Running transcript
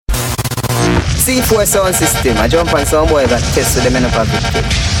C4 sound system. I jump on some boy that test with them in a pocket.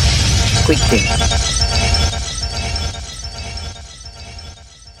 Quick thing.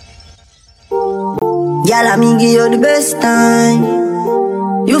 Girl, I me give you the best time.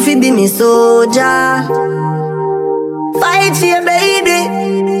 You fi be me soldier. Fight for your baby.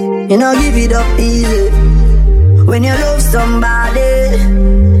 You know give it up easy. When you love somebody,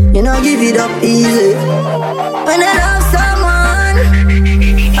 you know give it up easy. When you love someone,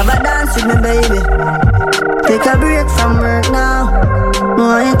 have a dance with me, baby. Take a break from work now.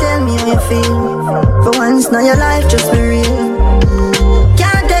 No, you tell me how you feel. For once, now your life just be real.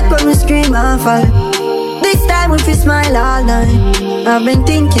 Can't take when we scream and fall. This time we feel smile all night. I've been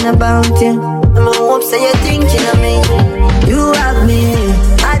thinking about you. I'm hope say you're thinking of me. You have me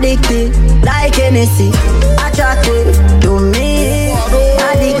addicted like Hennessy. Attracted to me.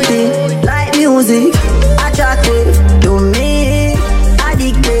 Addicted like music. Attracted to me.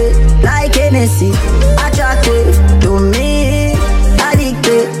 Addicted like Hennessy. Attracted to me.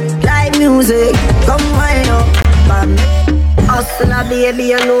 Addicted like music. Come wind up, man. Hustler baby,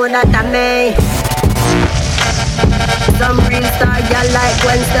 you know that I'm me. Some real star girl like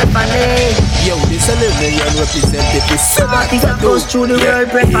Gwen Stefani. Yo, this a million representative. Artists that goes through the world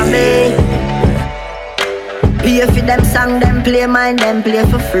pray for me. Pay for them song, them play mine, them play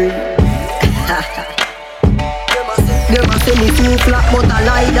for free. They must say me too flat, but I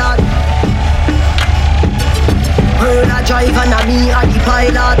like that. Heard a drive and a me a the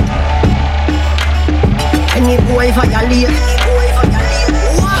pilot. Any boy violate.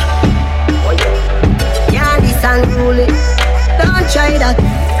 Yeah, this unruly. Don't try that.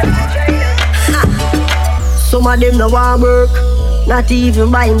 Some of them no want work, not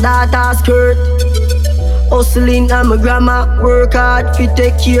even buying data skirt. Hustling and my grandma work hard fi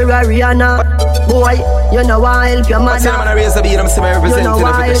take care of Rihanna. Boy, you know why help your mother. You know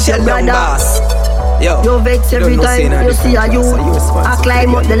why help your brother. You vex every time you see a you. I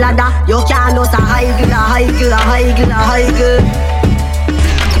climb up the ladder. You can't just a higgle.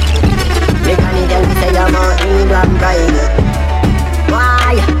 Mechanic say I'm on England bride.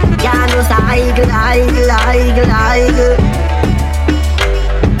 Why? Can't just a higgle.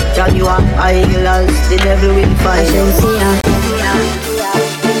 Tell you a higgle, the devil will fight.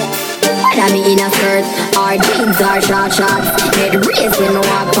 Whether me in a skirt or jeans or short shorts, head raised when me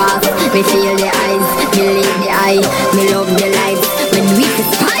walk past. Me feel the eyes, me leave the eye, me love the lights when we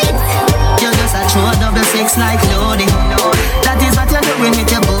fight. You're just a true double six like loading. That is what you're doing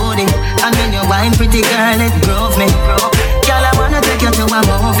with your body. And when you wine pretty girl, it drove me. Girl, I wanna take you to a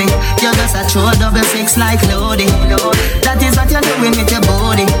movie. You're just a true double six like loading. That is what you're doing with your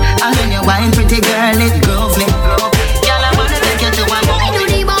body. And when you wine pretty girl, it drove me. Girl, I wanna take you to a movie.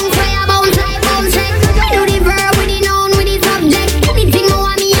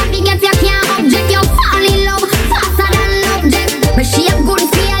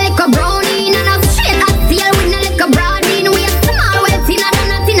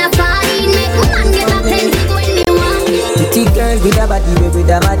 With a body, with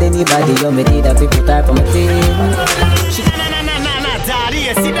a mad anybody, you me need a people type of my team.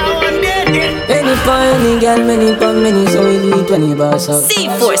 Any funny girl, many pun, many so we do it when you boss up.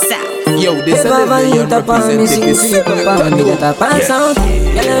 C4 sound. Yo, this is a million representative. That pass out.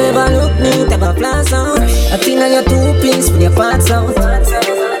 Girl, you never look neat, never flash out. I think on your two pins when you pass out.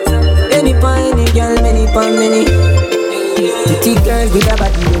 Any funny girl, many pun, many. Pretty girl with a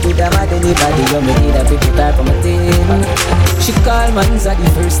body, with a mad anybody, you me need a people type of my team. She call man's at the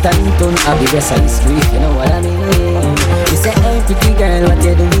first time, don't have the rest of the street, you know what I mean? She say, hey pretty girl, what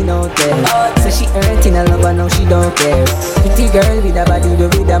you doing out there? So she hurting a love and now she don't care. Pretty girl with a body,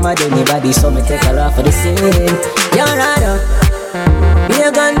 with a mad anybody, so me take her off for the scene. You're right up. Be a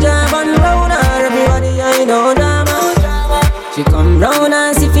ganja bun round her, everybody I know drama. She come round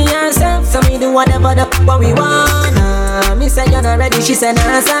and see for herself, so me do whatever the what we wanna. Me say you're not ready, she say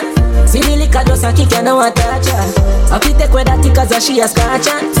nah son. See the liquor just a kick, you know what touch her. I fit take with that cause she a scratch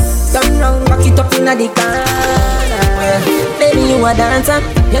her. Turn round, back it up inna the corner. Baby you a dancer,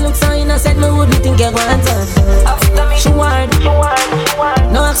 you look so innocent, me wouldn't think you want her. She warned,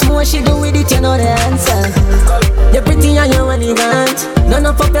 no ask me what she do with it, you know the answer. You're pretty and you're elegant. None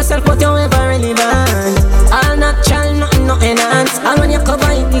of up yourself but you're ever relevant. All natural, nothing enhanced. And when you cover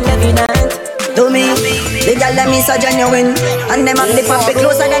it, it's evident. To me, the girl them is so genuine. And them have the puppy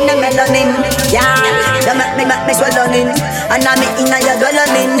closer than the melanin. Yeah, they make me swelling. And I'm in your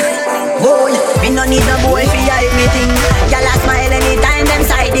dwelling. Boy, me no need no boy for everything. Girl a smile anytime them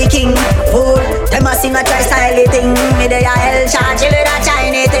side the king. Boy, them a sing a tri-style thing. Me they a hell charge with a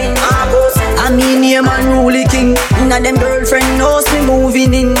Chinese thing. I mean name and rule king. Inna them girlfriend knows me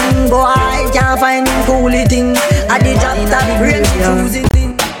moving in. Boy, can't find him cool thing. I did drop top range choosing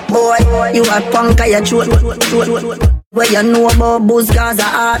thing. Boy, you a punk, you throat. Where you know about booze, cause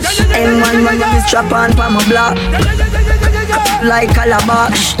I art. M1 when you strap on for my block. Like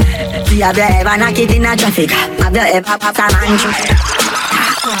calabash. Have you ever knocked it in a traffic? Have you ever popped a man?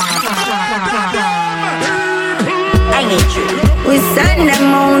 I need you. We send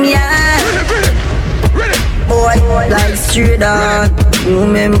them on, yeah. Boy, like straight dog.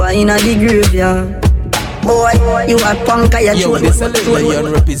 Remember in a the graveyard. Boy, you a punk, you throat.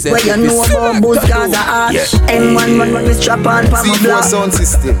 Where you know about booze, cause I ash. M1 when we strap on for my block. sound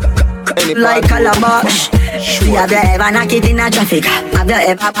system. Like calabash. Have you ever knocked it in a traffic? Have you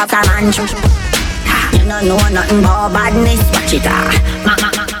ever popped a man? You don't know nothing about badness, watch it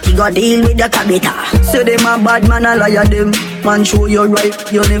you go deal with the cabita. Say them a bad man, a liar them. Man show you right,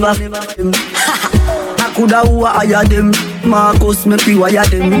 you never them. I coulda who hire them. Marcus me pre-wire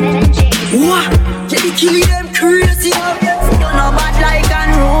them. What? Can you kill them crazy? You know bad like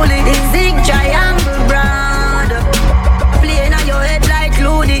unruly. The zig triangle brand. Playing on your head like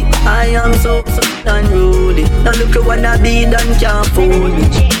Ludi. I am so unruly. Now look at what I be done can't fool me.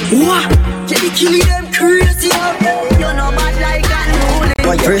 What? Can you kill them crazy? You know bad like unruly.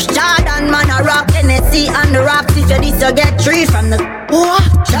 Boy, first Jordan man a rock Tennessee and the rocks. If you this you get 3 from the what?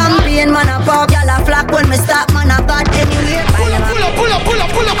 Champion man a pop, y'all a flock when me stop man a bad anywhere. Pull up.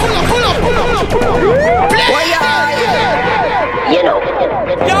 Play. You know.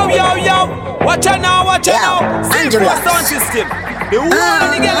 Yo. Watch out now. Angela. Sound system. The one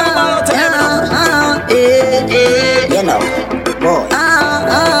and the girl in the mouth to You know. Boy.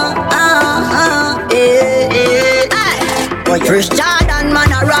 Boy, first Jordan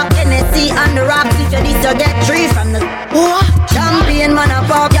man a rock Tennessee and the rocks. If you this you get 3 from the what? Champion man a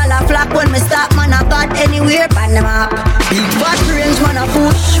pop, y'all a flock when me stop man a bad anywhere pan them up. Big fat range man a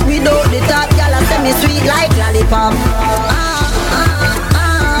push without the top, y'all a semi sweet like lollipop.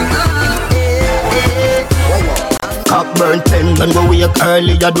 Cock burn pen when we wake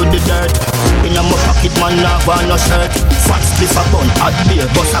early, you do the dirt. In a my pocket man have on no shirt. Fat spliff a bun, hot beer,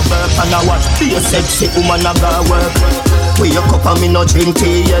 bust a burp and a watch. Be a sexy woman a go work. Wake up and me no drink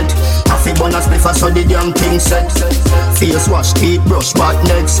tea yet. Half a bun a spliff a so the damn thing set. Face wash, teeth brush, back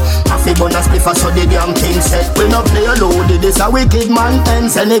necks. Half a bun a spliff a so the damn thing set. We no play loaded, this a wicked man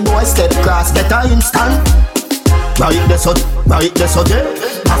ends. Any boy step cross, get a instant. Right this out, yeah.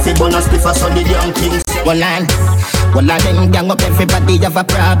 Half a bun a spliff a so the damn thing set. Well, I then gang up everybody have a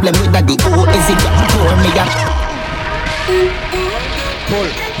problem with that. Oh, is it that pour me up? Pull.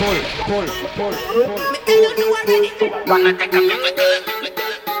 Wanna take a minute?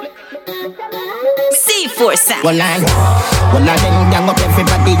 C4 sound. Well, I then gang up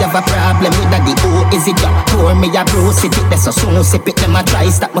everybody have a problem with that. Oh, is it that pour me a bruise it? That's so soon sip it. Them a try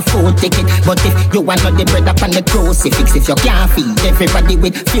stop my food ticket. But if you want the bread up on the crucifix, if you can't feed everybody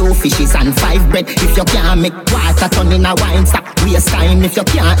with few fishes and 5 bread, if you can't make water turn in a wine, stop waste time. If you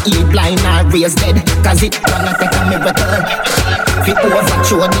can't eat blind or raise dead, cause it gonna take a miracle. If you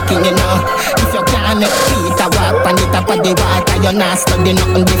overthrow the king, you know. If you can't make Peter walk on the top of the water, you're not studying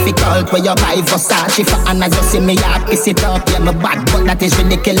nothing difficult. Where you buy Versace for and as you see me, I piss it up. Yeah, my bad, but that is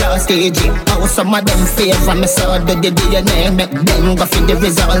ridiculous. Stage how some of them favor me, so do the DNA, make them go for the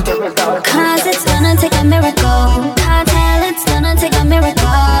result. Cause it's gonna take a miracle. Can't tell it's gonna take a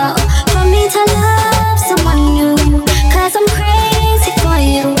miracle for me to love someone new. Cause I'm crazy for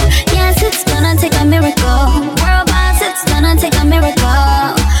you. Yes, it's gonna take a miracle. World boss, it's gonna take a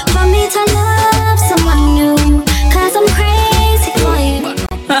miracle for me to love someone new. Cause I'm crazy for you.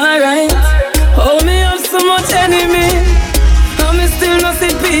 Alright, hold me up so much enemy. And me still not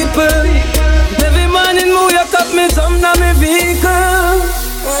see people. Every morning me wake up, me jump down my vehicle.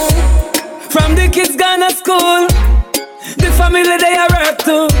 From the kids gone to school, the family they are hurt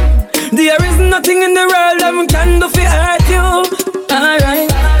too. There is nothing in the world that can do for hurt you.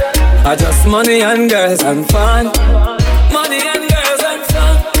 Alright, I just money and girls and fun. Money and girls and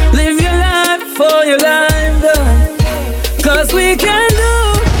fun. Live your life for your life, cause we can do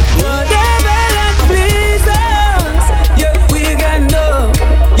whatever that please us. Yeah, we can do.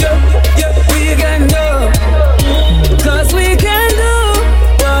 Yeah, we can do. Cause we can do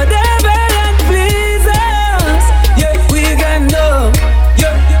whatever that please us. Yeah, we can do.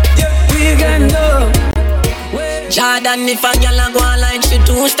 Yeah, we can do. Jordan, if a girl a go online, she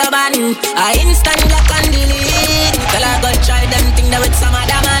too stubborn. I instant block and delete. Girl I go try them thing that with some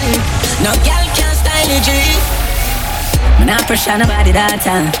other man. No girl can style it, G. Man Not pressure nobody that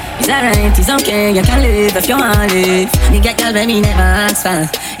time. It's alright, it's okay, you can live if you want live. Me get girl when me never ask for.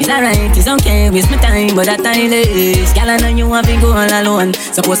 It's alright, it's okay, waste my time, but that time is. Girl, I know you want to go all alone.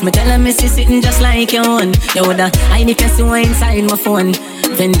 Suppose me tell her me see sitting just like your own. You woulda hide the person who inside my phone.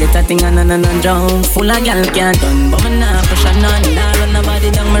 Vendetta thing and drown. Full of girl can't done, but me nah pressure none. Nah run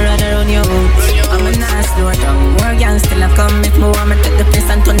nobody down, me rather run you out. I'm a nah slow down. More girl still a come if me want me take the place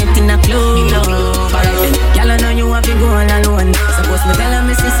and turn it in a club. Girl, I know you want to go all alone. Suppose me tell her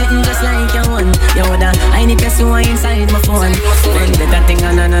me see sitting just like your own. You woulda hide the person who inside my phone. Vendetta thing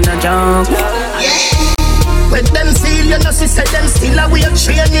and drown. When them seal, you know, she said them still a way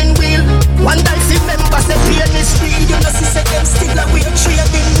training wheel. One day if members say pain is real, you know, she said them still a way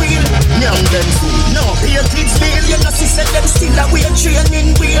training wheel. Young them fool, no pay kids meal, you know, she said them still a way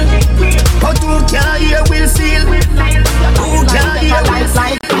training wheel. But who can hear will feel? Who can hear will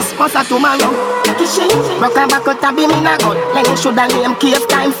feel? Christmas or tomorrow, rock a back out a beam in a gun. Like you shoulda name cave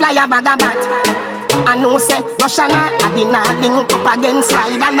time, fly a bag a bat. I know say Russiana, I did not link up against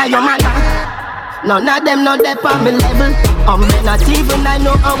slide and your mother. None of them know they on me level. Not even I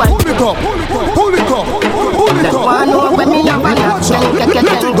know how I do. Pull it up. They want know when me have a knock. Then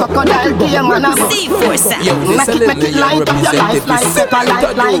crocodile game and a C4 Make it light up your life like pepper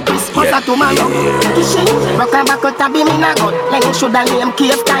like Christmas or tomorrow. Rock a back out a beam in a gun. Like you shoulda name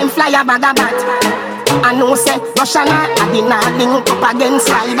cave time, fly a bag a bat. I know say Russiana, I did not link up against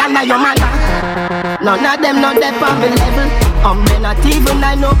slide and your mother. None of them know they on me level. Not even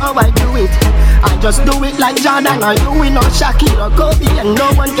I know how I do it. I just do it like Jordan or you, we know Shakira, Kobe, and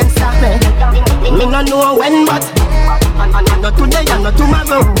no one can stop me. Me no know when, but and not today and not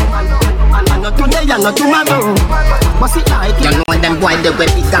tomorrow. And not today and not tomorrow. What's it like? You know them boy they way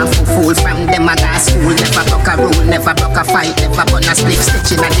big and fool from them a gas school. Never broke a rule, never broke a fight, never burn a split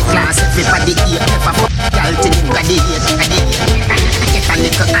stitching at the class. Everybody here, never fuck girl till them got the hate. Get a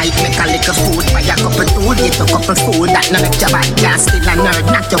little hype, make a little food, buy a couple tool, get a couple food. That no make your bad gas, still a nerd,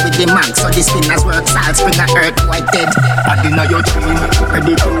 knock you with the mag. So this spinners work, salt, spring a earth, white dead. I dinner your train,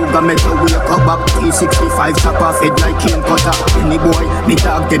 ready to go, make you wake up back. T65 chop off head like cane cutter. Any boy, me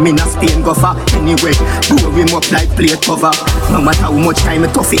dog them in a Spain go for. Anyway, blow him up like plate cover. No matter how much time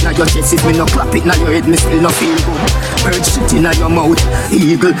it tough it na your chest, if me no clap it na your head, me still no feel good. Bird shit in your mouth,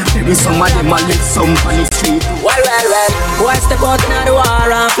 eagle. Maybe some of them a live some on the street. Well, boy step out in the war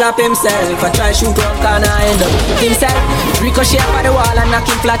and flap himself. I try shoot up and I end up himself. Ricochet off the wall and knock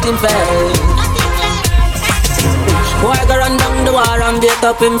him flat in fell. Boy go run down the war and beat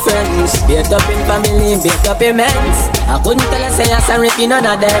up him friends. Beat up him family, beat up him ends. I couldn't tell her say I'm sorry for none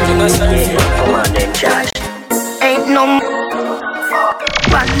of them. Come on then, Josh. Ain't no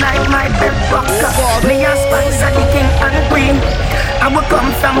bad like my bed bucker. Me a sponsor the king and queen. I will come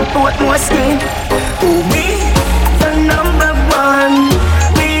from Portmore skin. We the number one.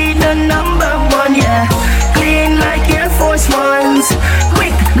 We the number one, yeah. Clean like Air Force Ones.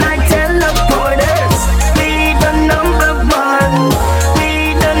 Quick like teleporters. We the number one.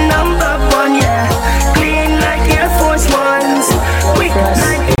 We the number one, yeah. Clean like Air Force Ones. Quick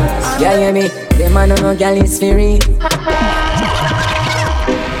like. Yeah, hear me? The man no gal is free.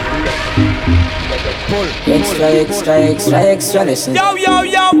 Extra, listen. Yo,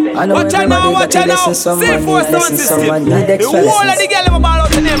 I know watch out now, watch out now. C4 sound system. The whole of the girl I'm about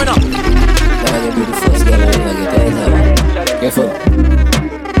out to name now. You be the first girl I ever get. Careful.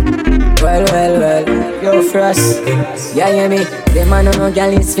 Well, yo Frost. Yeah, hear me? The man no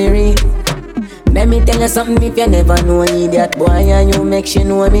gal is free. Let me tell you something if you never know an idiot boy and you make she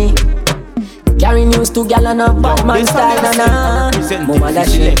know me. Carry news to gal and a bad man style na mama that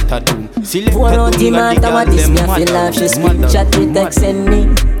shit. Pour out the matter what this me a feel like. She speak chat with text send me.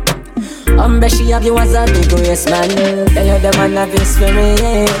 She have you as a big race man. Tell you the man have his for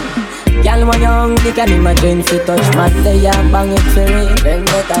me. Gal when you hungry can imagine fi touch man. They a bang it for me. Then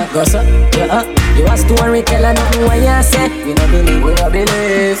better go so. You a story teller nothing what you say. We no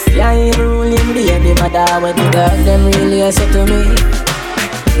believe. Yeah, you ruling baby mother when the girl them really say to me.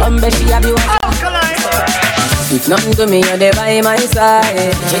 She have you if nothing to me, you're there by my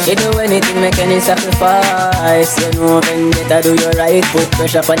side. You do anything, make any sacrifice. You know when better do you right. Put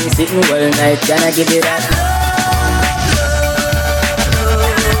pressure on the sitting all night. Can I give you that?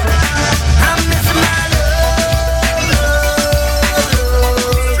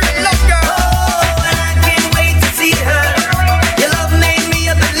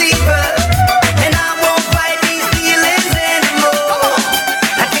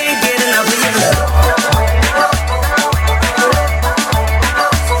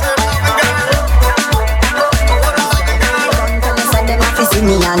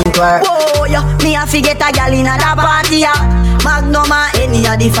 wine and twerk. Whoa, yo, me a fi get a gal in a da party, ya. Magnum and any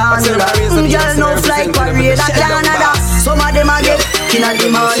of the formula. Girl no fly parade a Canada. Some of them a get inna the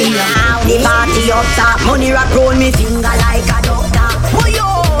morning. Now the party up top, money rock round me finger like a doctor. Oh yo,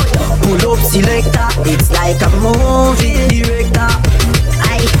 pull up selector, it's like a movie director.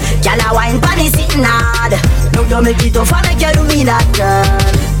 Aye, gal a wine pon the sitting hard. Now you make it tough and make you do me that girl.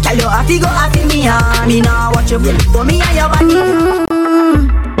 Gal you happy go happy me and me now watch you for me and your body.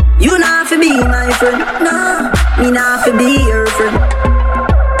 You not fi be my friend, nah. Me not fi be your friend.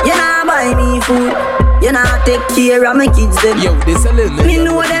 You not buy me food. You not take care of my kids them. Yo, this a little. Me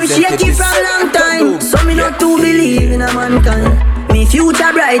know them shaky from long time, so me not to believe in a mankind. Me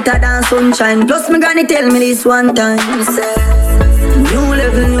future brighter than sunshine. Plus me granny tell me this one time. Say, new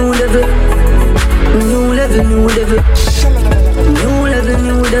level, new level. New level, new level. New level,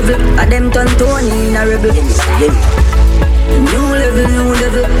 new level. A them turn Tony in a rebel. New level, new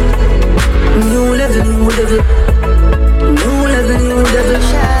level. New level, new level. New level, new level.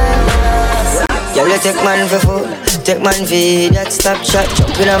 Girl, you take man for food, take man for that stop shot.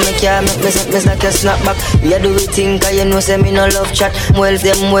 Jumping on my car, make me like a snapback. We a do it thing, cause you know say me no love chat. Well,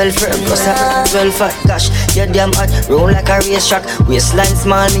 them well firm, cause I well fat. Gosh, you damn hot, roll like a race track. Waistline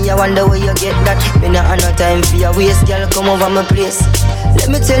small, me I wonder where you get that. Me not have no time for your waist, girl, come over my place. Let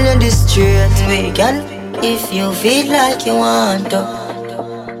me tell you this straight. We can, if you feel like you want to.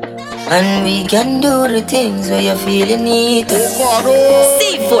 And we can do the things where you feel you need to.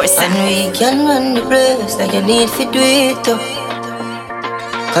 And we can run the place like you need to do it too.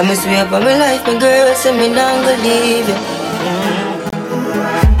 Come and swear by my life, my girl, say me not gonna leave you.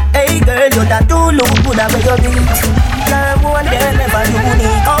 Hey girl, you that do look good at where you beat. Girl, one them never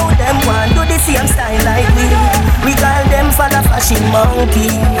unique. How them want do the same style like we. We call them for the fashion monkey.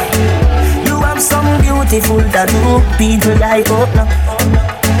 You have some beautiful tattoo, people like up now.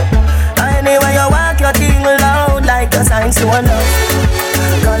 Anyway, you walk your thing loud like a sign to a love.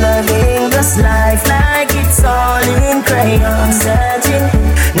 Coloring this life like it's all in crayon. Searching,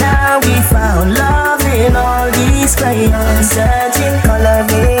 now we found love in all these crayons. Searching,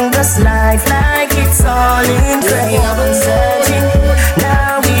 coloring this life like it's all in crayon. Searching,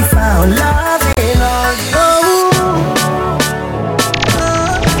 now we found love in all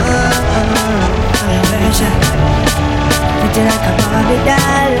Pretty like a Barbie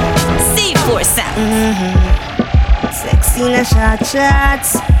doll. Sexy in a short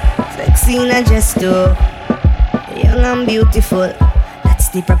shots, sexy in a dress too. Young and beautiful, that's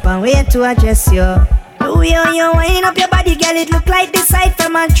the proper way to address you. The way how you wind up your body, girl, it look like the sight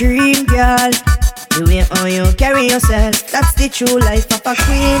from a dream, girl. The way how you carry yourself, that's the true life of a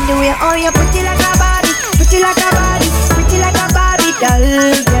queen. The way how you pretty like a Barbie, pretty like a Barbie, pretty like a Barbie doll,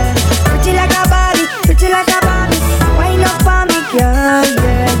 yeah. Pretty like a Barbie, pretty like a Barbie. Wind up for me, girl,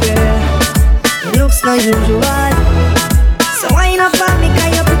 yeah, yeah. It looks no usual, so wind up for me,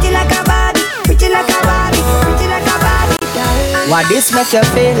 cause you're pretty like a Barbie, pretty like a Barbie, pretty like a Barbie doll. Why this make you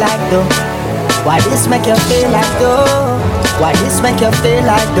feel like though? Why this make you feel like though? Why this make you feel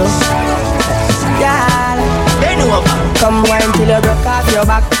like though? Girl, come wine till you broke off your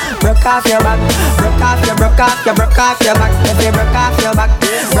back, broke off your back, broke off your, broke off your, broke off your back. If you broke off your back,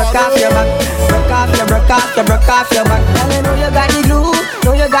 broke off your back, broke off your, broke off your, broke off your back. Girl, you know you got the glue,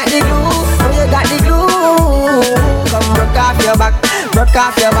 know you got the glue, know you got the glue. Come broke off your back, broke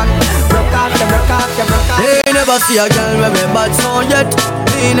off your back, broke off your, broke off your, broke off. They never see a girl with a bad sound yet.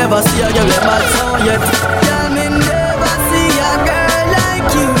 They never see a girl with a bad sound yet. Girl, me never see a girl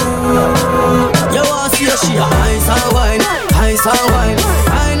like you. You want to see a she a ice and wine, ice and wine.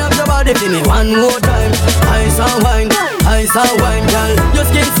 Wind up your body for me one more time. Ice and wine, girl. Your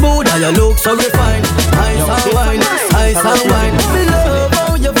skin smooth and your look so refined. Ice and wine, ice and wine. Me love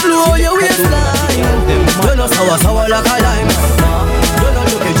how you flow your waistline. You know sour like a lime. You know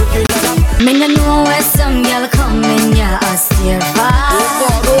juky like a. Me no know where some girl come in, yeah, I steer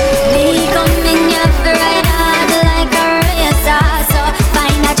fast. Me come in, yeah, for ride hard like a racer. So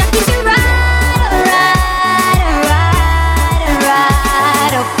find a jockey to ride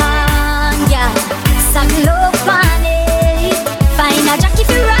upon, yeah. Some love on it. Find a jockey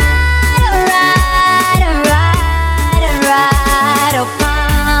to ride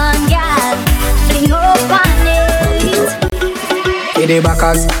upon, yeah. Fling up on it. Kiddy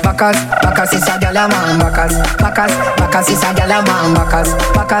backers, backers, backers is a gyal man. Backers, backers, backers is a gyal man. Backers,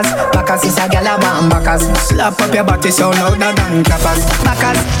 backers, backers is a gyal man. Backers, slap up your body so louder than clappers.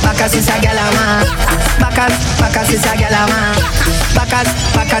 Backers, backers is a gyal man. Backers, backers is a gyal man. Backers,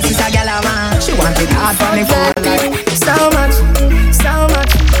 backers is a gyal man. She want it hard on the floor like so much, so much,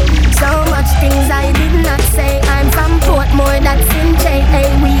 so much. things I did not say. I'm from Portmore, that's in J.A.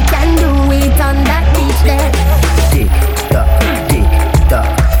 We can do it on that beach there. Tick tock, tick tock,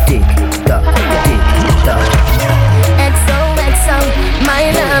 tick tock, tick tock. XOXO, my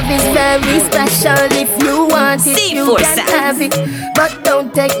love is very special. If you want it, you can have it, but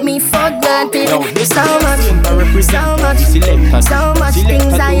don't take me for granted. So much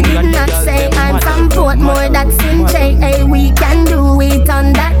things I did not say. I'm from Portmore, that's in J.A. We can do it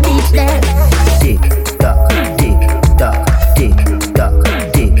on that beach there. Tick tock, tick tock, tick tock,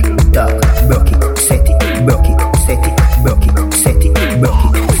 tick tock. Broke it, set it, broke it, set it, broke it, set it,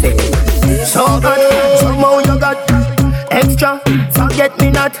 broke it, set it. So hot, somehow you got extra. Forget me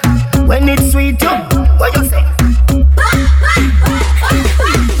not when it's sweet. You, what you say?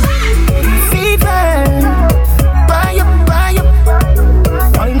 Fever, buy up.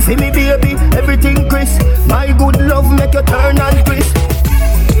 Wine for me, baby, everything crisp. My good love make you turn and twist.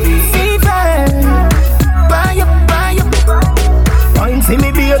 Fever, buy up. Wine for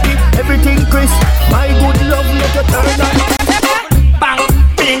me, baby, everything crisp. My good love make you turn and twist. Bang,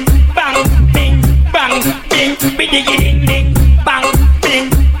 bing, bang, bing, bang, bing, bing, ding, ding. Bang, bing,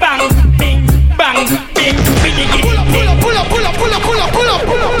 bang, bing, bang, bing, bing, ding, ding. Pull up.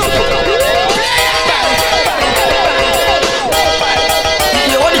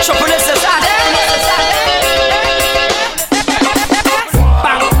 You want the trouble is inside there?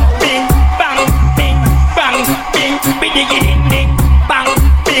 Bang, bing, bang, bing, bang, bing, bing, ding, ding. Bang,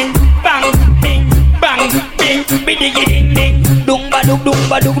 bing, bang, bing, bang, bing, bing, ding, ding. Dung ba dung dung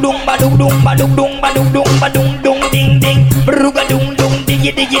ba dung dung ba dung dung ba dung dung ba dung dung ba dung dung ding ding. Bruga dung dung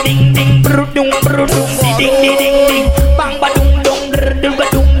digi digi ding ding. Bru dung ding ding ding ding. Bang ba dung dung bruga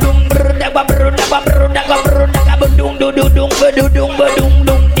dung dung bruda ba bruda ba bruda ba bruda ba dung dung dung ba dung ba dung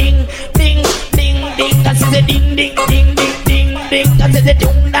dung ding ding ding ding. That's the ding ding ding ding ding ding. That's the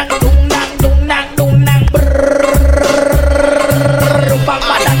dung dang dung dang dung dang dung dang. Bang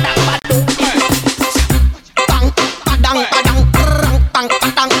ba dang dang ba dung. Bang ba dang ba dang. Bang ba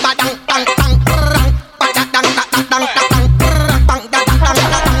dang ba dang bang bang bang ba dang dang dang dang dang bang dang dang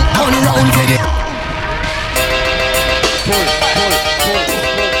dang. Turn around with it.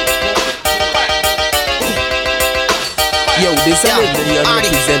 Yo, this is the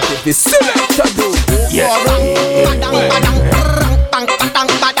representative is Selector. Yeah. Bang ba dang bang bang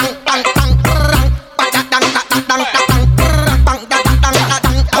ba dang bang bang ba dang dang dang dang bang dang dang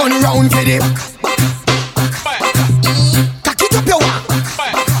dang. Turn around with it. Cock it up your walk.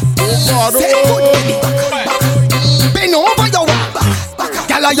 Say good baby. Bend over your walk.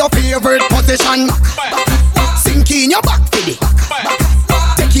 Gyal your favorite position. Sink in your back for it.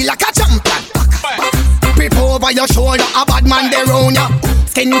 Take it like a champion. Grip over your shoulder, a bad man there round ya.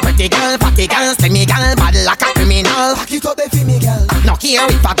 Skin pretty girl, fatty girl, slimmy girl, bad like a criminal. Back it up for me girl. No care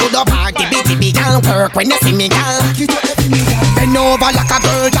if I go to party, bitty girl. Work when you see me girl. Back it up for me girl. Bend over like a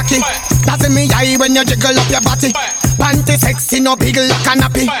girl Jackie. That's in me eye when you jiggle up your body. Panty sexy, no big like a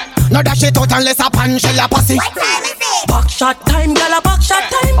nappy. No dash it out unless a pan shell a pussy. Back shot time, gyal a back shot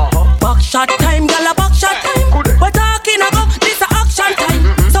time. Back shot time, gyal a back shot time. We're talking about this a action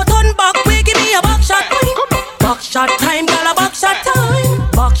time. So turn back, we give me a back shot time. Back shot time, gyal a back shot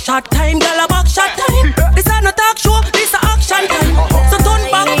time. Back shot time, gyal a back shot time. This a no talk show, this a action time. So turn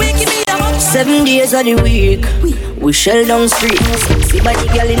back, we give me a back shot. 7 days of the week, we shell down street. Sexy body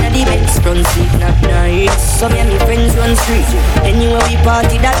girl in the Benz front seat, not nice. So me and my friends run street. Anywhere we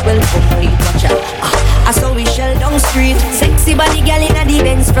party, that will complete. Watch out. I saw we shell down street. Sexy body girl in the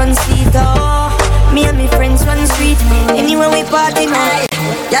Benz front seat. Oh, me and my friends run street. Anywhere we party, now.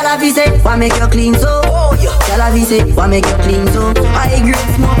 Y'all have you say, why make you clean so? Y'all have you say, why make you clean so? I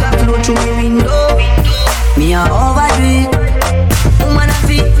grade smoke a flow through my window. Me a overdo it. Woman a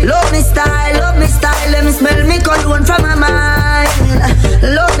feel, love me style, let me smell me cologne from my mind.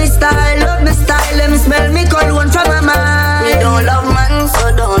 Love me style, let me smell me cologne from my mind. Me don't love man,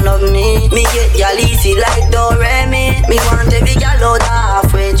 so don't love me. Me get y'all easy like Doremi. Me want every girl out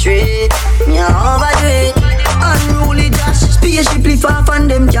halfway tree. Me a overdo it. Unruly Josh, spaceshiply far from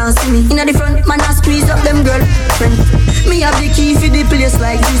them can't see me. Inna the front, man a squeeze up them girlfriend. Me have the key for the place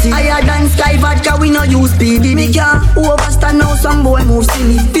like this. Higher than Sky Vodka, we no use PD. Me can't overstand now, some boy move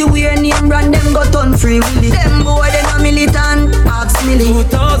silly. Fi wear name brand, them got on free willy. Them boy, they no militant, ask Millie.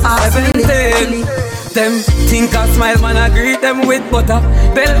 2017. Them think I smile, man, I greet them with butter.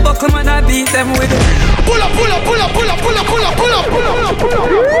 Bell buckle, man, I beat them with pull up.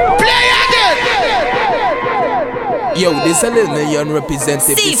 Play again. Yo, this a Lil Million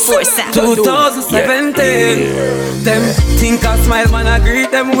representative. C4 2017. Them think I smile, man, I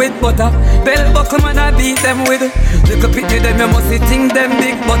greet them with butter. Bell buckle, man, I beat them with. Look up at them, you must think them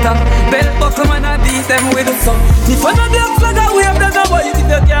big butter. Bell buckle, man, I beat them with. So, if I know the flag, I wave them away. If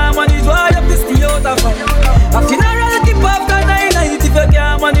you can't manage, why you have to stay out of fight? A funeral keep after 9 night. If you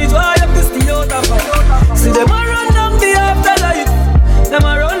can't manage, why you have to stay out of fight? See them a run down the afterlife. Them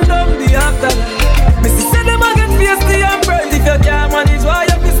a run down the afterlife. Missy say them a get feisty and bright. If you can't manage, why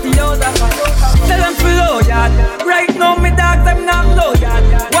you have to stay out of fight? Tell them flow, yard. Right now, me dog, them not blow, yard.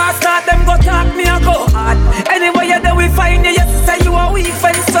 Why start them go talk, me a go hard. Anyway, you there we find you, yes, say you a weak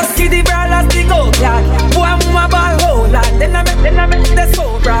fence. Just give the brawlers the go, yard. Boy, my ball hold, lad. Then I make the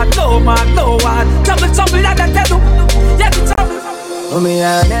so broad, no mark, no one. Trouble, like I tell you. Yeah, the trouble. Oh, me,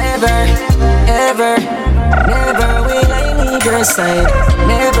 I never, ever, never will I leave your side.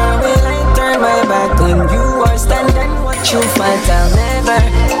 Never will I turn my back on you or stand and watch you fight. I'll never,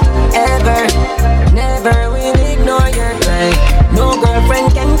 ever, never will ignore your cry. No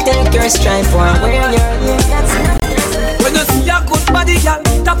girlfriend can take your stripe or wear your leave. When you see a good body, girl,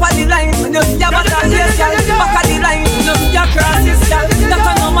 top of the line. When you see a bad ass, girl, back of the line. When you see a crosses, girl, that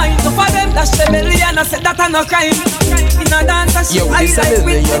I no mind. So for them, that's the million. I said that I no crime. In a dance, she this a Lil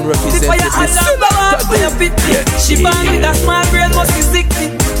Million representative. She born with a small brain, must be sick.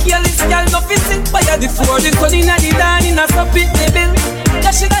 Careless girl, no physics. Fire the 4, the sun in the dawn, in a stop it, the bill.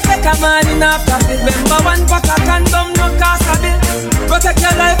 Yeah, she got take a man in a profit. Remember one pack of condom, no cost a bill. Protect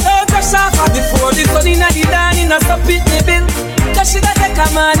your life, don't crash off. Before the sun in the dawn, in a stop it, the bill. Yeah, she got take a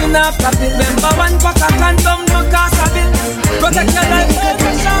man in a profit. Remember one pack of condom, no cost a bill. Protect your life, don't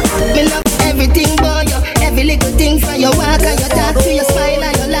crash off. Me love everything about you, every little thing from your walk and your talk to your smile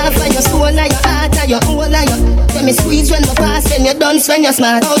and your laugh and your soul and your heart and your whole and your. When me squeeze when you pass, when you dance, when you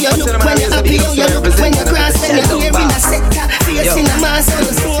smile. How you look when you happy, how you look when you cross, when you hear in a sector, face in a mask, how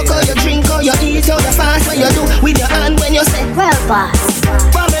you smoke, how you drink, how you eat, how you fast, what you do with your hand when you say, well, boss.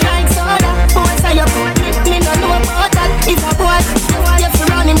 Bubble like soda, boys say you put me no know about that. If a boy, you have to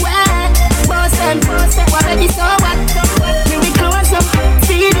run him wet, boss and what ready so what? Me be close up,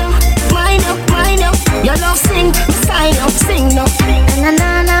 feed you, mind up, your love sing, sign up, sing no. Na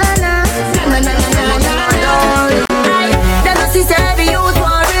na na na, na na na na na. Them no see every youth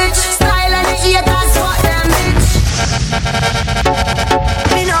want rich, style and the haters fuck them bitch.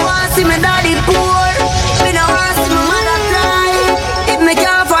 Me no want see me daddy poor, me no want see my mother cry. If me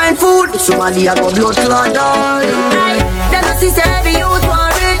can't find food, somebody a go blood clot die. Them no see every youth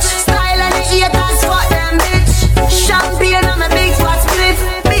want rich, style and the haters fuck them bitch. Champagne on my big fat split,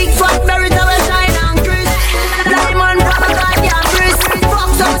 big fat berry double shine and crisp. Diamond from a goddamn wrist,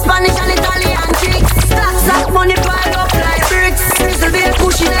 fuck some Spanish and Italian chicks. Stacks of money pile up like bricks. This'll be a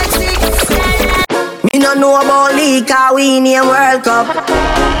cushy next week. Me no know about league, cause we name World Cup.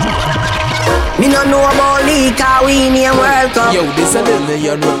 Me no know about league, cause we name World Cup. Yo, this a Lil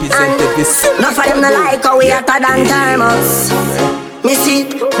Million representative. Enough of them no like how we hotter than thermos. Me see,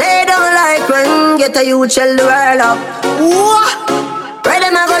 they don't like when get a youth shell the world up. Where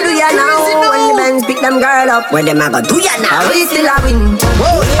them a go do ya now? When the men's pick them girl up, where them a go do ya now? We still a win,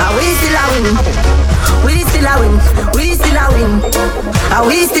 we still a win. We still a win, we still a win.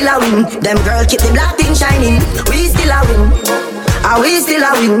 We still a win. Them girl keep the black thing shining. We still a win, we still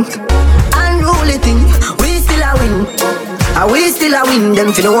a win. Unruly thing, we still a win. We still a win.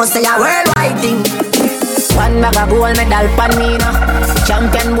 Them fi know say a worldwide thing. One bag of gold medal pan me no.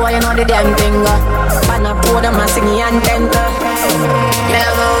 Champion boy, you know the damn thing. Pan a podium and sing the anthem.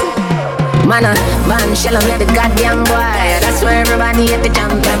 Man, shell on the goddamn boy. That's where everybody hit the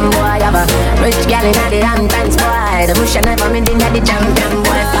champion boy. Have a rich gal in the Hamptons boy. The bush never made in the champion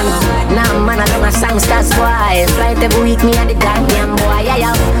boy. Now man, I don't a songsters boy. Flight every week me at the goddamn boy.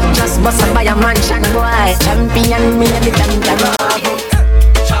 Yeah, just bust up by a mansion boy. Champion me at the champion boy.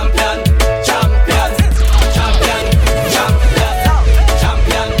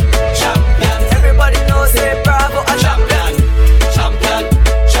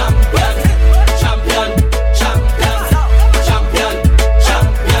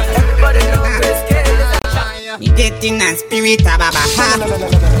 In a spirit of a ha,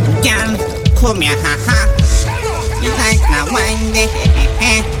 girl, come here, ha ha. You like my wine,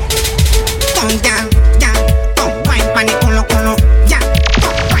 come down, come wine, pani colo colo, come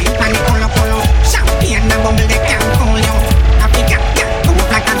wine, pani colo colo. Champagne and bubble they can't call you. Africa, come up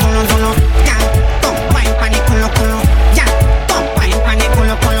like a zolo zolo, come wine, pani colo colo, come wine, pani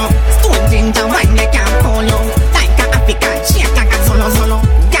colo colo. Stone ginger wine they can't call you. Like a African, shake like a zolo zolo,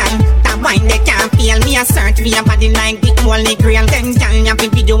 girl, that wine they can't feel me a search for your body like the Holy Grail. Then girl, you have a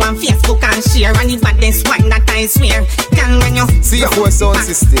video on Facebook and share. And the baddest wine that I swear. sound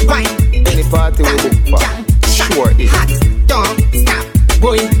system. Any party we book for. Sure it. Don't stop,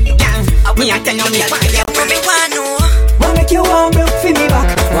 boy. Me I tell you me what me want know. Wanna make you one broke for me back.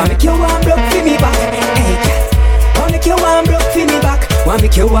 Wanna make you one broke for me back. Hey cat. Wanna make you one broke for me back. Wanna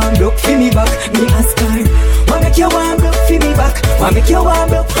make you one broke for me back. Me ask her. Wanna make you one broke for me back. Wanna make you one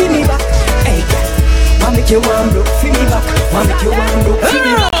broke for me back. Hey cat. Wanna make you one broke for me back. Wanna make you one broke for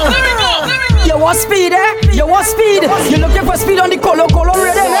me back. You want speed, eh? You want speed. You looking for speed on the color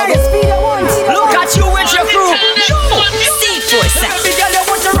ready, eh? Speed you want. Look at you with your crew. C4 baby girl, you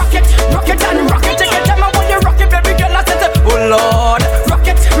want to rock it and rock it. Take your time and when you rock it, baby girl, I said, oh Lord, rock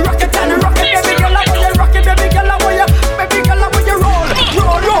it and rock it, baby girl, I want you rock it, baby girl, I want you, baby girl, I want you roll and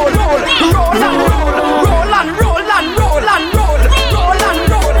roll, roll and roll, roll and roll and roll and roll, roll and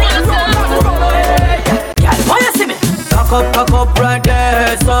roll and roll. Girl, why you see me? Cock up right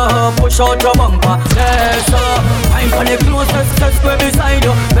there, so push out your bumper, there, so I'm for the closest square beside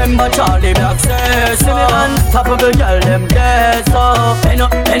you. Remember Charlie Black says, see me unstoppable girl, them there, so end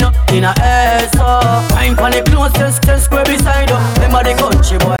up in a air, so I'm for the closest square beside you. Remember the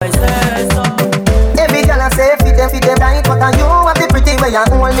country boys says, so every girl I say fit them right, but you have the pretty way you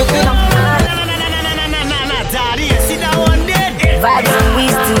hold me in. Daddy, see that one there? Vibes and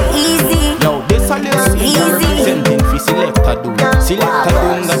we's too easy. Yo, this a little representing for Selector do. Selector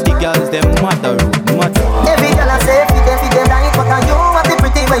do got the girls them mother. Every girl I say fit them right, but you have the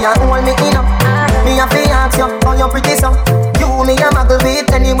pretty way you hold me in. Me have to ask you how you pretty so. You me a muggle with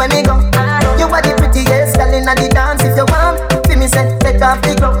anywhere me go. You are the prettiest girl inna the dance. If you want, see me say take off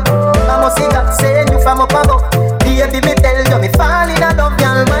the glove. I must see God saying you from up above. Baby me tell you me fall in love.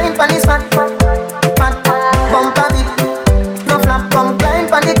 Girl mind pon this fat, bump a bit. No flap, come climb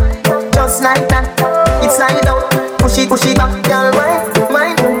pon it. Just like that, it's slide out. Push it back, girl wine, girl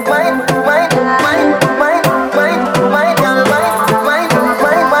wine.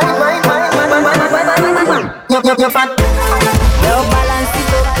 You're fat. Yo, balance it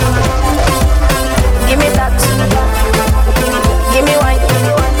up. Give me that. Give me white.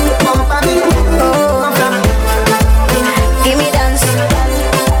 Give me dance.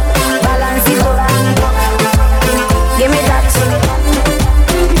 Balance it up. Give me that.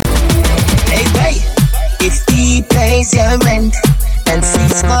 Hey, if he pays your rent and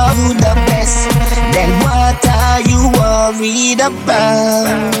sees for you the best, then what are you worried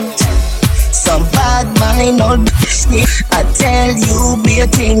about? Some bad mind old I tell you bare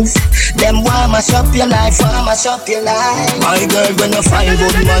things. Them want mash up your life, My girl, when you find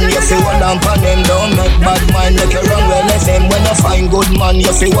good man, you feel hold on pon them. Don't make bad mind make you wrong well left him. When you find good man,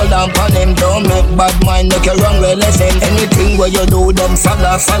 you feel hold on pon them. Don't make bad mind make you wrong well left him. Anything where you do, them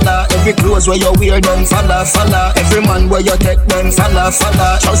follow. Every clothes where you wear, them follow. Every man where you take, them follow.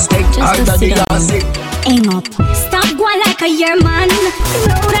 Just take harder the classic. Aim up. Stop going like a year man.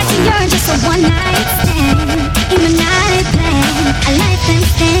 Know that you're just a one night stand. In my night plan, a lifetime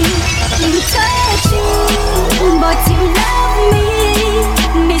stand. You touch you, but you love me.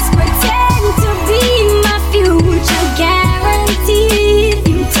 Mispretend to be my future guaranteed.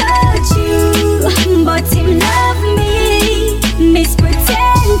 You touch you, but you love me.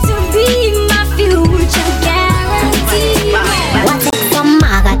 Mispretend to be my future guaranteed. What if some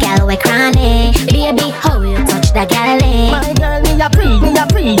maga girl we cranny? Baby, how you touch the girl? My girl, me a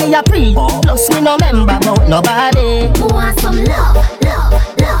pre. Plus me no member about nobody. Who want some love?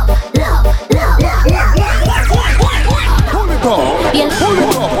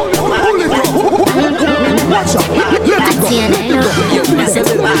 Watch out, let it go.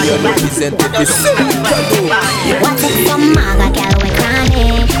 What if some maga girl we cranny?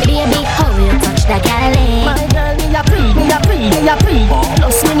 Baby, how you touch the girl? My girl, me a pre.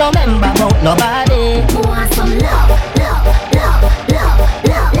 Plus me no member about nobody. Who want some love?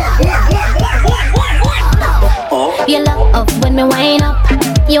 You love when me wind up.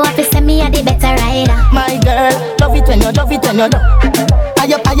 You have to send me a the better rider. My girl, love it when you do. I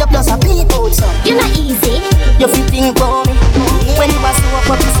up plus a people so. You're not easy. You fitting for me. When you are so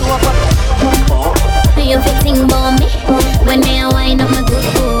up. You fitting for me. When me a wind up my good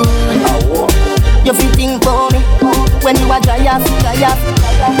food. You fitting for me. When you are dry off.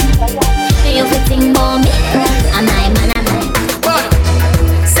 You fitting for me. And I'm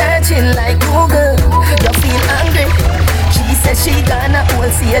searching like Google. You feel angry. She says she gonna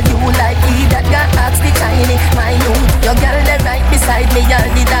wholesale you like he that got asked the Chinese. My you, your girl there right beside me. You're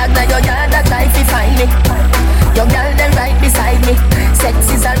the dog now your yard that life to find me. Your girl there right beside me. Sex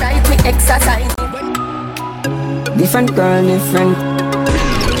is alright, we exercise. Different girl, different.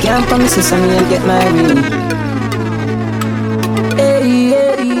 Can't promise you some you'll get married. Hey.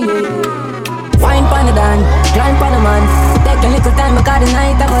 Wine pan the dan, climb pan the man. Take a little time. time because the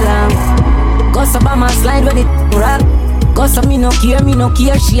night I go long. Go up on my slide with it rock. Go up me no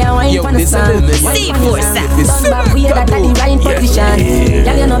care, she a wine for the sun. C4 back way that the right position.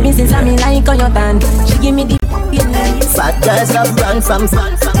 Girl you know me since I me like on your band. She give me the fat girls love run from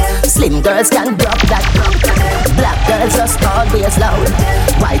fun. Slim girls can drop that. Black girls just always loud.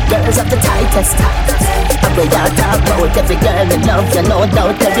 White girls have the tightest. And we all talk about every girl in love, you no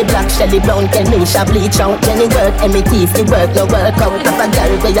doubt. Every black Shelly Brown, Kenisha bleach out. Jenny work, Emmy teeth, the work, no work out. Of a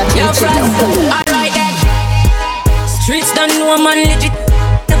girl where you teach it out. Alright then. Streets don't know man legit.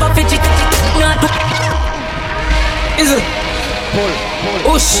 Never fidget. Not is it?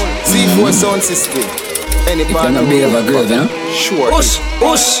 Push. C4 sound system. Any part of be of a girl, you know? Sure. Push.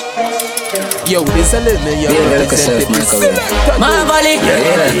 Yo, this a little yo. Yeah, look at yourself, Michael. Marvally.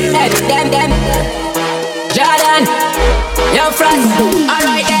 Yeah. Them. Jordan. Yo, friend.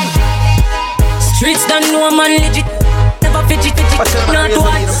 Alright then. Streets don't know man legit. Never fidget. Not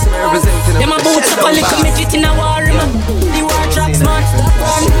once. Them a boots up a little midget in a war, man. The war tracks, man.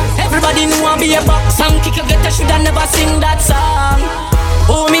 Everybody know I be a box song. Kick your get a should I never sing that song.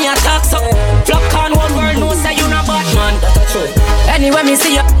 Oh, me attack so flop can one word, no say you not bad man. Anyway, me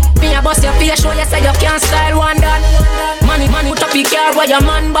see you, me a bust your face, show you say you can't style one done. Money, put up your car where your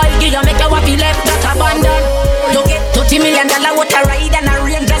man buy, give you make your waffy left that abandon. You get $30 million what a ride and a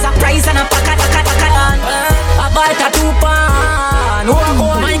range as a price and a packet. A bite a 2 pound.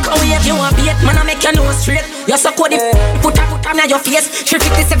 Oh, my if you want beat, man I make your nose straight. You suck with the put on your face.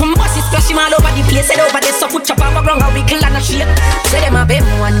 357 buses splash him all over the place. Head over there, so put chop over ground, a wiggle and a shake. Say them a bem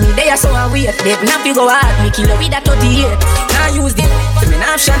one me, they are so a wait. They not be go hard, me kill you with a 38. Now use the me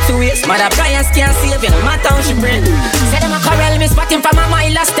not have shot to waste. Mother Brian can't save you, no matter how she bring. Say them a corral me spot him from a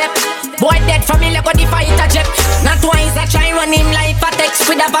mile a step. Boy dead from me, like what the fighter jet. Not twice I try run him like a text.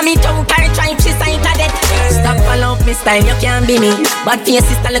 With a vomit out, I try she sight a death. Stop follow up me style, you can't be me. Bad face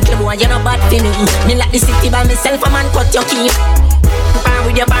sister little boy, you no bad for me. Me like the city by myself, a man cut your key. Bar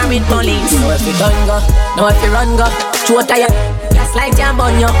with your bar with police. Know if you done go, know if you run go. Throw tire, just like jam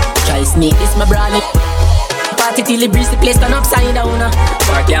on you. Try sneak this my brother. Party till the breeze, the place turn upside down.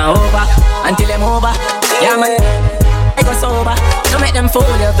 Work you over, until I'm over. Yeah man, I go sober. Don't make them fool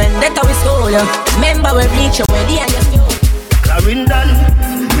you, vendetta we stole you. Remember we reach you, where the end you feel. Clarendon.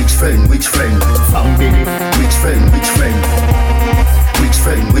 Which friend? Family. Which friend?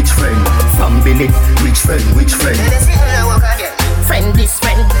 Which friend? Family. Which friend? Friend this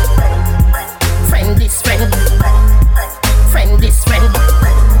friend. Friend this friend. Friend this friend.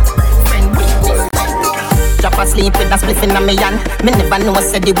 Friend weakness. Drop asleep with a spliff in a me hand. Me never know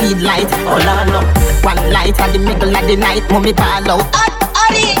said the weed light. All I know, one light at the middle of the night. Mommy ball out.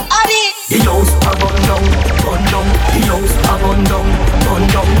 Adi. The house a run down. The house a run down.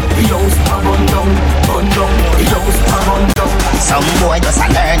 The house a run down. The house a run down. Some boy just a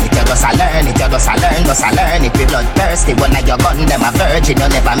learn it, you just a learn it, We blood thirsty, one of your gun, them a virgin. You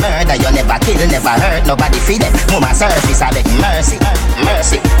never murder, you never kill, never hurt. Nobody feed them, mama surface, I beg mercy.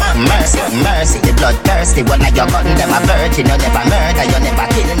 The blood thirsty, one of your gun, them a virgin. You never murder, you never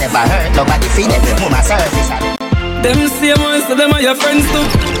kill, never hurt. Nobody feed them, mama surface. Them same ones, so them are your friends too.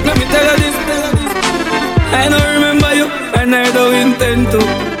 Let me tell you this. I don't remember you, and I don't intend to.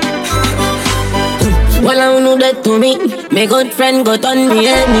 Well, I know that to me. My good friend got on me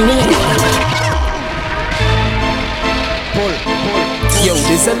enemy. Yo,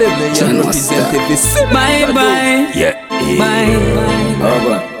 this a little young representative. Bye. Yeah. Bye.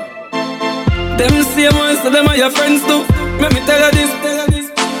 Them same ones, so them are your friends too. Let me tell you this.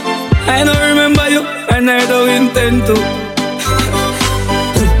 I don't remember you, and I don't intend to.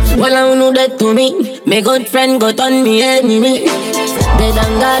 Well, I know that to me. My good friend got on me enemy. Dead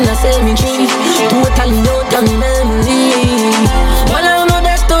and gone, I say me tree. Totally out of memory. Well, I know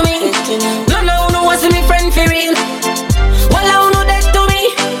that to me. None of you was me friend for real. Well, I know that to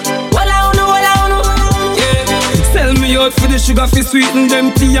me. Well, I know. Yeah. Sell me out for the sugar fi sweeten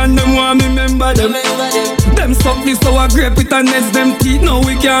them tea, and them want me remember them. Them suck this sour grape with a nest them teeth. Now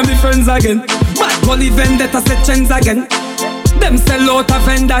we can't be friends again. Bad gully vendetta set chains again. Them sell out a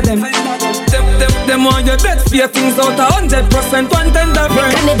vendor them. Them want your dead fear things out 100% 110 friend.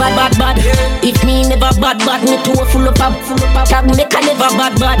 Make a never bad. If me never bad, me too full of pop. Tag make a never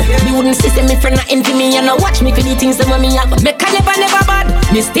bad. Me wouldn't see me friend not envy me and not watch me for the things that me have. Make a never bad.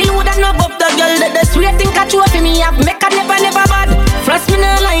 Me still woulda know up the girl that the sweet thing catch you for me have. Make a never bad. Frost me no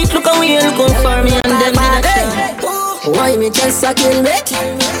light, look away, look out for me and them in a why me just a kill me?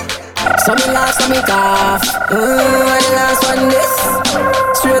 So me laugh, so me cough. And the last one this.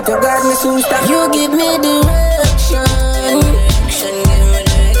 Straight to God, me soon stop. You give me direction.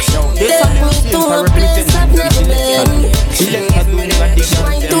 Take me to a place I've never been.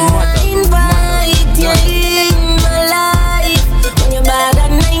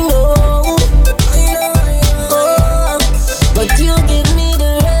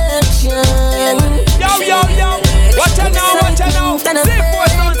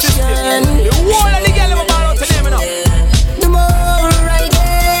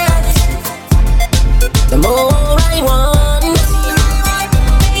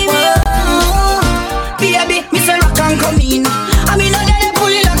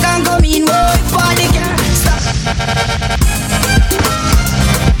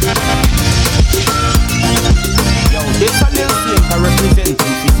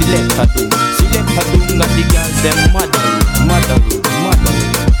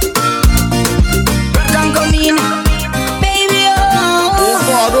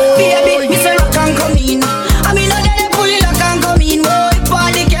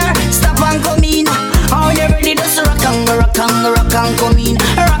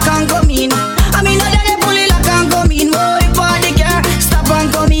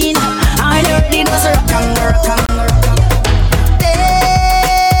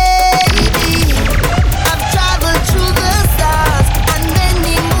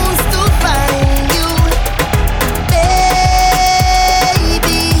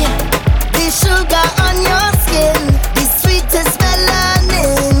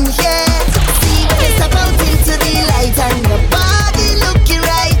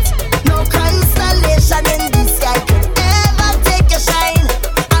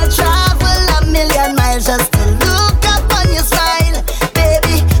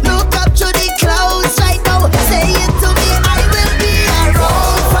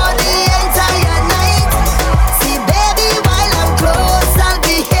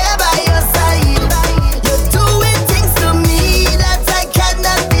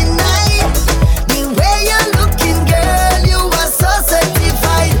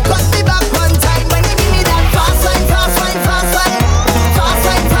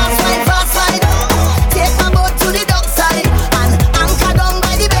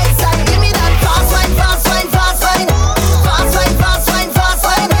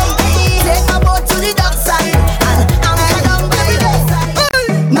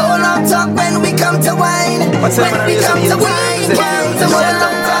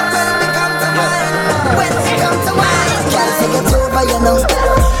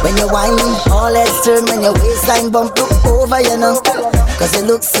 When you whine, all heads turn when your waistline bump look over, you know. Cause it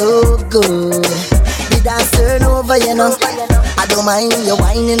looks so good. The dance turn over, you know. I don't mind you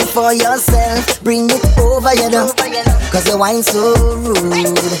whining for yourself. Bring it over, you know. Cause you whine so rude.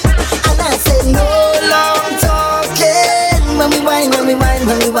 And I say no long talking. When we whine, when we whine,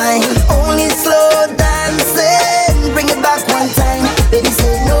 when we whine. Only slow dancing. Bring it back one time. Baby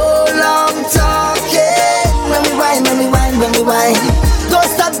say no long talking. When we whine, when we whine, when we whine. Don't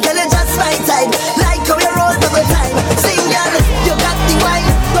stop, girl, it's just my time. Like how you roll double time. Sing, girl, you got the wine.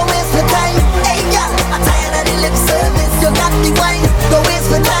 Don't waste the time. Hey, girl, I'm tired of the lip service. You got the wine. Don't waste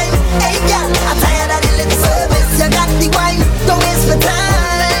the time. Hey, girl, I'm tired of the lip service. You got the wine. Don't waste the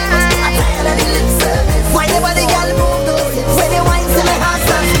time. I'm tired of the lip service. Why nobody girl move those hips? When you wine, see my heart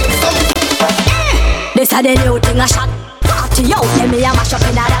start skipping. This a the new thing I shot. Party out, let me a mash up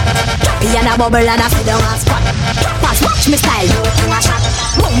in a that. Choppy and a bubble and a sit down and squat. Pass, watch me style, new thing I shot.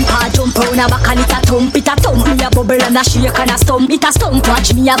 Bumper jump round a back and it a thump. It a thump, me a bubble and a shake and a stump. It a stump,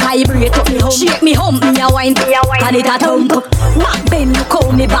 watch me a vibrate up me hump. Shake me hump, me a wine, and it a thump. Back bend, look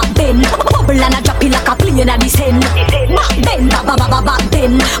how me back bend. Bubble and a drop it like a plane a descend. Back bend, ba ba ba ba back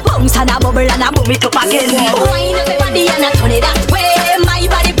bend. Bounce and a bubble and a boom it up again. Wine everybody and a turn it that way. My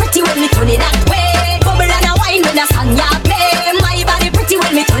body pretty when me turn it that way. Bubble and a wine when a song ya play. My body pretty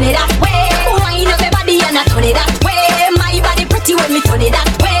when me turn it that way. Wine everybody and a turn it that way. My body pretty when me turn it that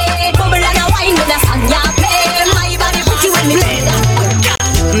way. Bubble and a wine when a song ya play. My body pretty when me turn it that way.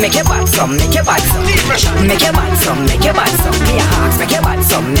 Make your bad some, make your bad some. Make your bad some, make your bad some. Me a hawks, make your bad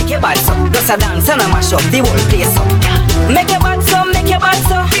some, make your bad some. Just a dance and a mash up the whole place up. Make your bad some, make your bad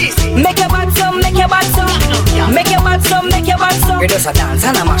some. Make your bad some, make your bad some. Make your bad some, make your bad some. We just a dance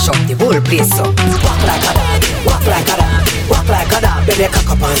and a mash up the whole place up. Walk like a dog, walk like a dog, walk like a dog. Baby cock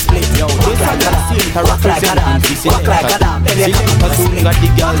up and split. Walk like a dog, walk like a dog, walk like a dog. Baby cock up and split.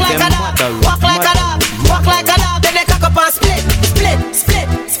 Walk like a dog, walk like a dog, walk like a dog. Baby cock up and split, split, split,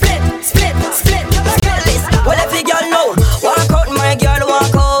 split, split, split. Well, every girl know, walk out, my girl,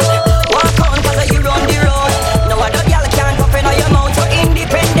 walk out. Walk out, cause you run the road. No other girl can't up in your mouth. So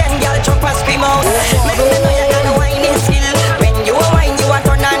independent girl, jump and scream out. Make me know you got a whining skill. When you whine, you a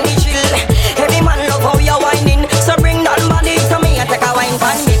turn on the chill. Every man love how you whining. So bring that body to me and take a wine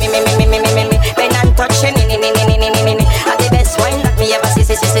pan. Me. When I'm touching, me. And the best wine that me ever see.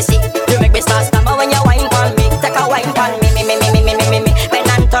 You make me start stammer when you whine pan me. Take a wine pan me. When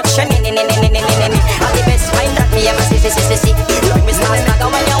I'm touching, me. And the best wine that me ever see. You make me start stammer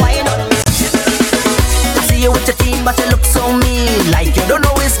when you whine on me. I see you with your team, but you look so mean. Like you don't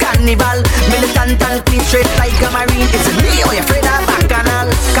know it's carnival. Militant and clean, straight like a marine. Is it me or you afraid of bacchanal?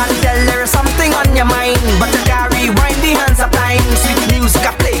 Can't tell there's something on your mind, but you can't rewind the hands of time. Sweet music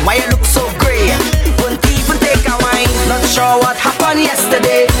I play, why you look so grey? Won't even take a wine. Not sure what happened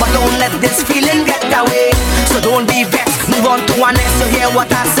yesterday, but don't let this feeling get away. So don't be vexed, move on to one next. So hear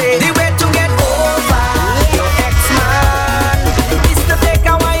what I say. The way to get over your ex-man is to take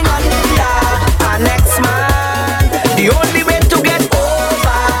a wine under an ex-man. The only way to get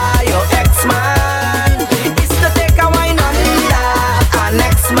over your ex-man is to take a wine under an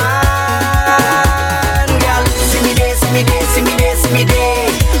ex-man. Girl, see me there, see me there, see me there, see me there.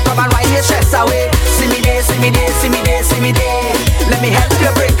 Come and wipe your stress away. See me there, see me there, see me there, see me there. Let me help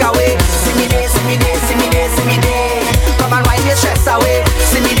you break away. See me there, see me there, see me there, see me there. Come and wipe your stress away.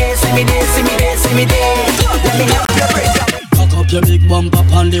 See me there, see me there, see me there, see me there. Let me help you break away. Cock up your big bumper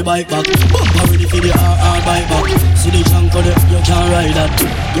on the bike back. Bumper ready for the RR bike back. See the chunk of it, you can't ride that.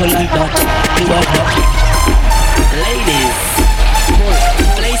 You like that, the bike back. Ladies,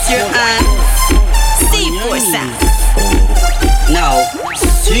 place your hands. C4 sound. Now,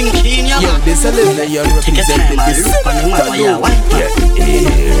 sink in your Yo, this a little you're representing this.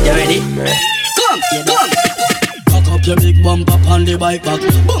 You ready? Come. Cock up your big bumper on the bike back.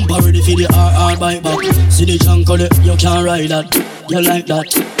 Bumper ready for the RR bike back. See the chunk of it, you can't ride that. You like that,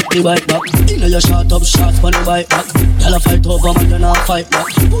 the bike back. You know you shot up shots on the bike back. Y'all fight over man, you not fight back.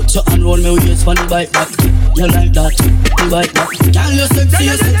 Put your hand round me waist on the bike back. You like that, the bike back. Girl, you sexy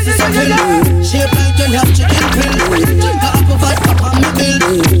something. Shape like you have chicken pill. Drink a apple vodka on me bill.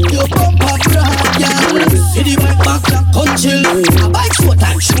 You bump up your heart, girl. See the bike back, that come chill. A bike show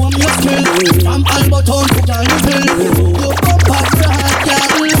time, show me your skill. From Alberton to Danville. You bump up your heart,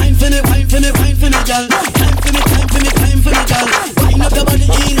 girl. Time for me, girl. Time for me, girl. Wind up your body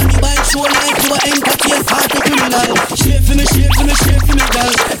in on the bike show like you are entertain party criminal. Shape for me,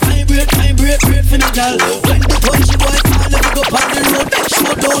 girl. Vibrate for me, girl. When the punchy boy fall, let me go on the road. Make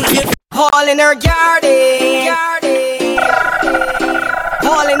sure don't hit. All in her garden.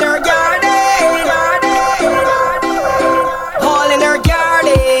 All in her garden. All in her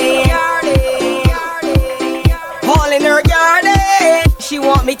garden.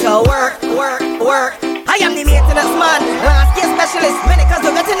 work. I am the maintenance man, landscape specialist, medical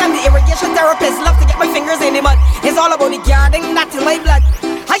vetting and the irrigation therapist. Love to get my fingers in the mud. It's all about the gardening, not in my blood.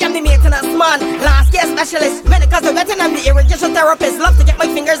 I am the maintenance man, landscape specialist, medical vetting and the irrigation therapist. Love to get my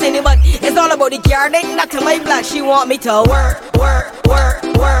fingers in the mud. It's all about the gardening, not in my blood. She want me to work, work, work,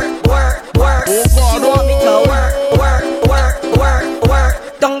 work, work, work. She want me to work, work, work, work, work.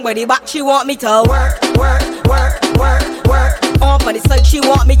 Down by the back, she want me to work, work, work, work, work. Up on the side, she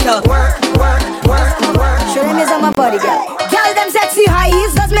want me to work, work, work, work. Show them is on my body, girl. Girl, them sexy high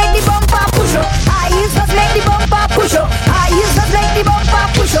heels just make the bumper push up. High heels just make the bumper push up. High heels just make the bumper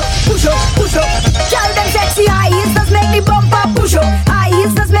push up, push up, push up. Girl, them sexy high heels just make the bumper push up. High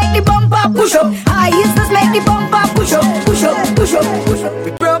heels just make the bumper push up. High heels just make the bumper push up, push up, push up, push up.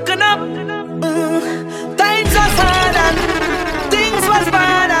 We broken up, times was hard and things was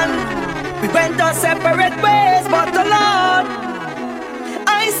bad and we went our separate ways, but the Lord,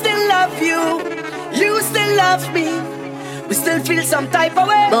 I still love you, you still love me. We still feel some type of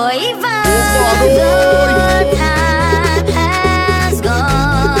way. Boy, even the time has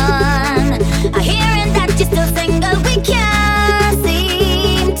gone, I hearing that you're still single. We can't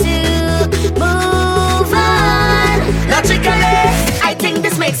seem to move on. Logically, I think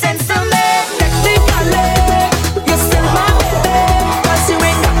this makes sense to me. Technically, you're still my baby, 'cause you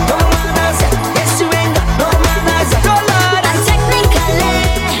ain't got no manners yet. Yes, you ain't got no manners yet. Oh Lord. And technically,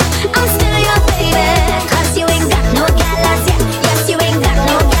 I'm still your baby, 'cause you ain't got no galas yet. Yes, you ain't got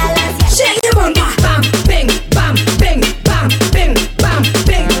no galas yet. Shake your bum, bam, bing, bam, bing, bam, bing, bam,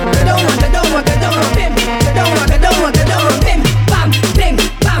 bing. Go down, bim, go down, bim, go down, bim, bam, bing,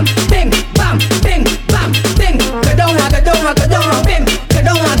 bam, bing, bam, bing, bam, bing. Go down, bim, go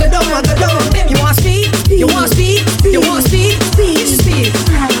down, bim. You want speed? You want speed? You want speed? Speed, speed.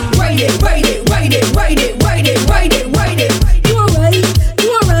 Ride it, ride it, ride it, ride it, ride it, ride it, ride it. You alright? You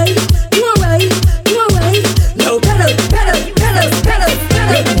alright? You alright? You alright? No pedal, pedal, pedal, pedal,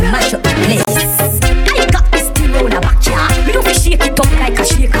 pedal. Let me match up the place. I got this thing on a back yard. Me don't fi shake it up like a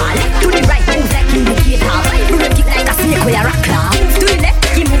shaker. Left to the right, move like indicator. Right, break it like a snake with a rocker. Move to the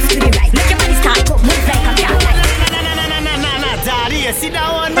left, you move to the right. Make your body start up, move like a cat. Daddy, sit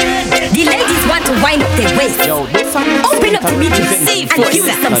down. The ladies want to wind up their waist. Open up the middle and give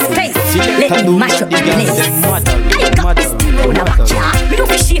some space. Let me mash up the place. I got this thing on a back yard. Me don't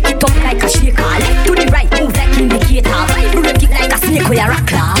fi shake it up like a shaker. Left to the right, move like indicator. Right, break it like a snake with a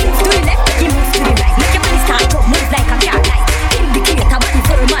rocker. Move to the left, you move to the right. Make your body start up, move like a cat. Indicator, body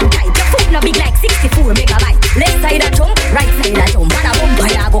for a man type. Your foot no big like 64 megabyte. Left side a jump, right side a jump. Bada bump, I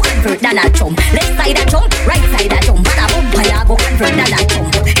go convert Donald Trump. Left side a jump, right side a jump. Bada bump, I go convert Donald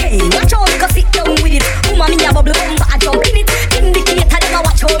Trump. Hey, watch out, go sit down with it. Me a bubble bump, I jump in it. Indicator, them a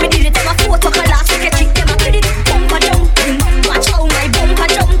watch how me did it. Them a photo class, sketch it, them a print it. Bump a jumping, watch how my bump a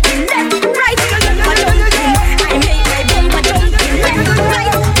jumping. Left, right, bump a jumping. I make my bump a jumping. Left,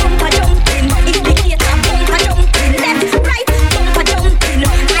 right, bump a jumping. Indicator, bump a jumping. Left, right, bump a jumping. I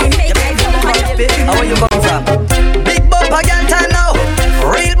make my bump a jumping. How you come from? Big bumper girl time now.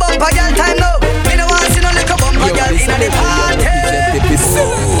 Real bumper girl time now. Me no want see no little bumper girl inna the party.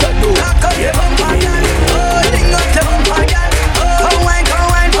 Cock up your bumper girl. Oh, ding up your bumper girl. Come wine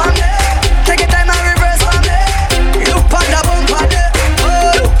from there. Take your time and reverse from there. Look on the bumper there.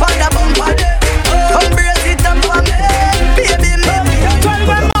 Oh, look on the bumper there. Come brace it up from there. Baby, baby. Tell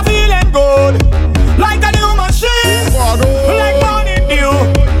them I'm feeling good, like a new machine, like morning dew,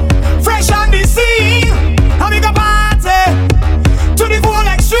 fresh on the scene. And we go party to the full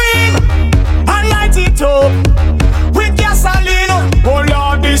extreme and light it up with gasoline. Oh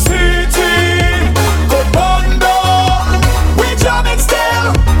Lord, the city could burn down. We jamming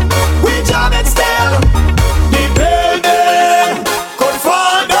still, we jamming still. The building could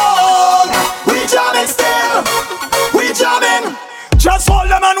fall down. We jamming still, we jamming. Just hold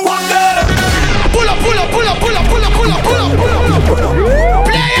them and walk them. Pull up, pull up, pull up, pull up, pull up, pull up, pull up, pull up, pull up.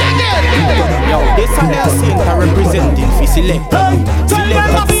 Play again. Yo, this are their center representing for Selector.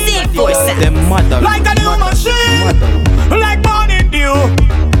 Selector, them mother. Like a new machine, like morning dew,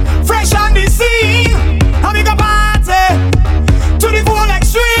 fresh on the scene. And we go party to the full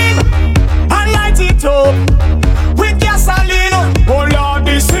extreme and light it up with gasoline. Oh Lord,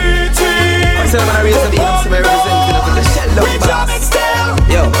 the city. We jamming still,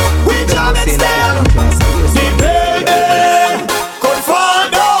 we jamming still. The building could fall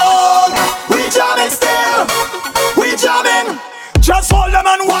down. We jamming still, we jamming. Just hold them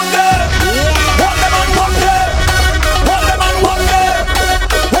and walk them, walk them and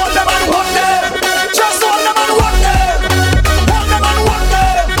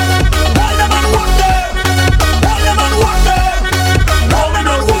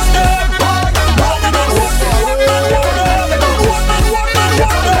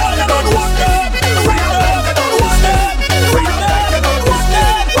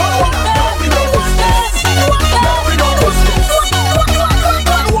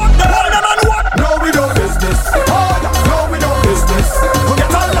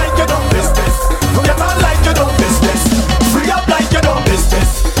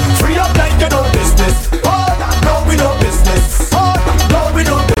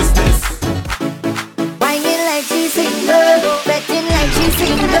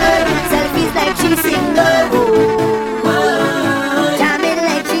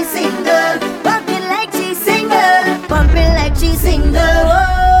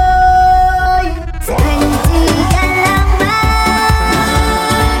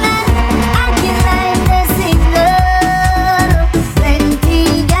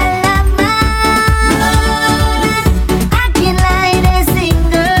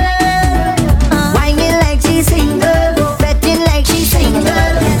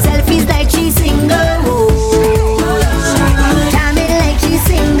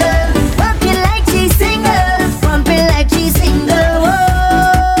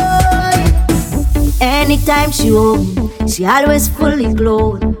Anytime she home, she always fully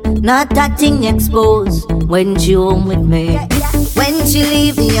clothed, not a thing exposed. When she home with me, when she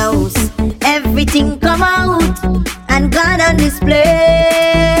leave the house, everything come out and gone on display.